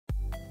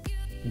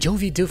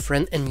Jovi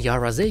Dufren and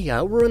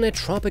Zaya were on a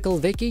tropical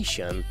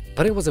vacation,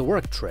 but it was a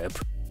work trip.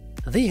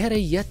 They had a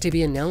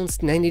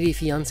yet-to-be-announced 90-Day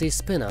Fiancé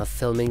spin-off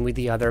filming with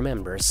the other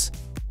members.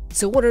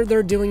 So what are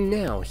they doing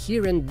now,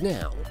 here and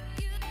now?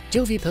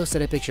 Jovi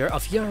posted a picture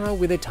of Yara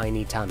with a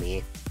tiny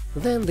tummy.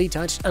 Then they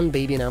touched on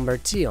baby number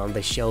 2 on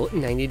the show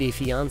 90-Day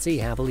Fiancé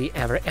Happily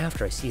Ever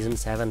After Season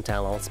 7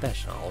 Tell-All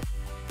Special.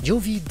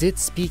 Jovi did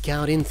speak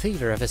out in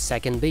favor of a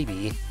second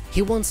baby.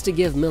 He wants to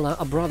give Mila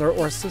a brother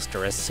or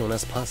sister as soon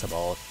as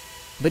possible.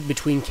 But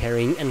between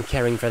caring and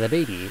caring for the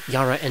baby,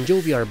 Yara and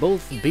Jovi are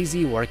both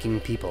busy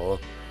working people.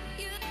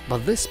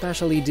 But this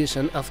special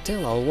edition of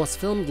Tell-All was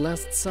filmed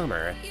last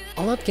summer.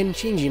 A lot can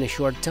change in a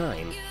short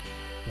time.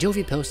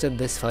 Jovi posted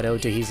this photo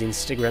to his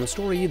Instagram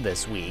story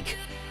this week.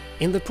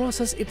 In the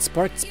process, it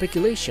sparked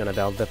speculation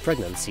about the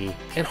pregnancy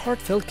and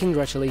heartfelt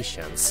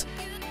congratulations.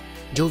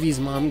 Jovi's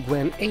mom,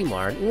 Gwen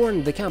Amart,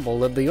 warned the couple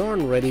that they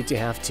aren't ready to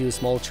have 2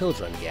 small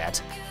children yet.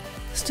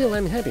 Still,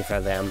 I'm happy for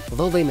them,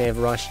 though they may have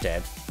rushed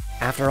it.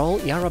 After all,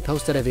 Yara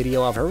posted a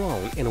video of her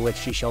own in which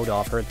she showed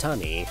off her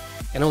tummy,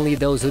 and only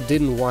those who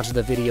didn't watch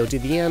the video to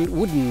the end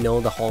wouldn't know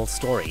the whole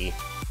story.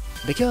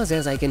 Because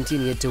as I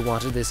continued to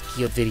watch this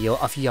cute video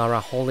of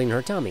Yara holding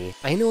her tummy,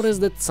 I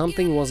noticed that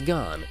something was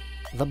gone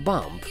 – the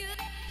bump.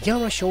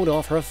 Yara showed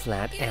off her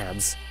flat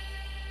abs.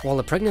 While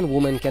a pregnant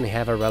woman can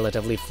have a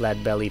relatively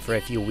flat belly for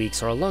a few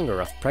weeks or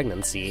longer of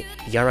pregnancy,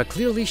 Yara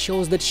clearly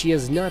shows that she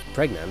is not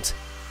pregnant.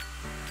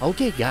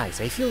 Okay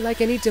guys, I feel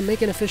like I need to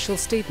make an official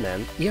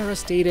statement, Yara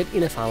stated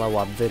in a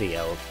follow-up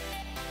video.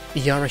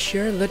 Yara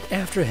shared that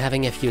after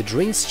having a few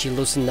drinks, she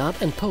loosened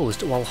up and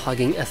posed while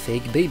hugging a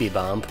fake baby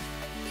bump.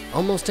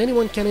 Almost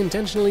anyone can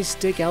intentionally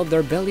stick out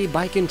their belly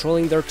by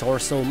controlling their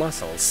torso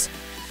muscles.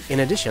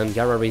 In addition,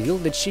 Yara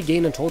revealed that she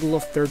gained a total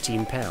of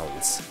 13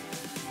 pounds.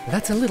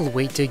 That's a little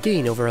weight to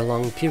gain over a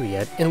long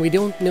period, and we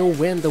don't know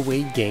when the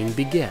weight gain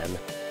began.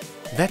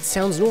 That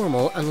sounds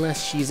normal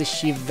unless she's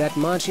achieved that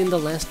much in the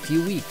last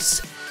few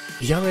weeks.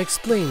 Yara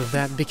explained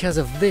that because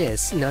of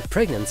this, not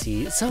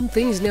pregnancy, some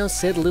things now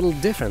sit a little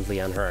differently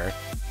on her.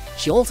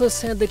 She also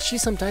said that she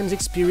sometimes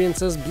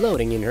experiences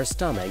bloating in her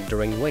stomach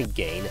during weight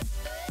gain.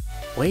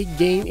 Weight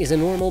gain is a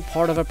normal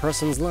part of a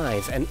person's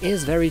life and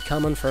is very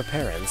common for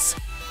parents.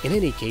 In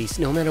any case,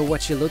 no matter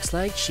what she looks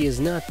like, she is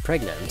not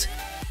pregnant.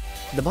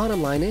 The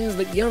bottom line is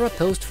that Yara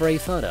posed for a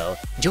photo,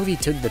 Jovi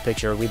took the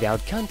picture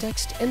without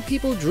context, and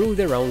people drew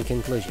their own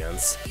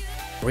conclusions.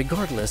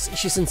 Regardless,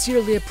 she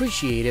sincerely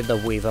appreciated the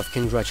wave of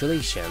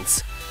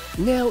congratulations.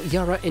 Now,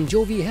 Yara and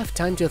Jovi have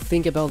time to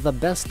think about the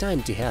best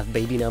time to have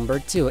baby number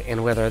 2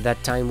 and whether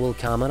that time will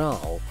come at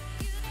all.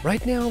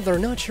 Right now, they're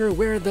not sure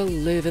where they'll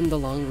live in the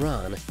long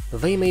run.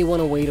 They may want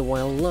to wait a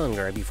while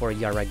longer before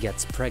Yara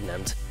gets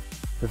pregnant.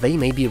 They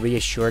may be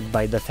reassured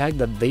by the fact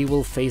that they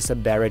will face a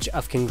barrage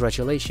of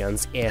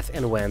congratulations if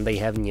and when they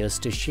have news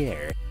to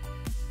share.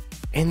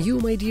 And you,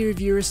 my dear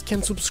viewers,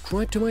 can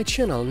subscribe to my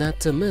channel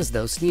not to miss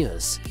those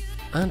news.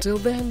 Until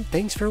then,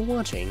 thanks for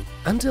watching.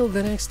 Until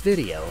the next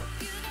video.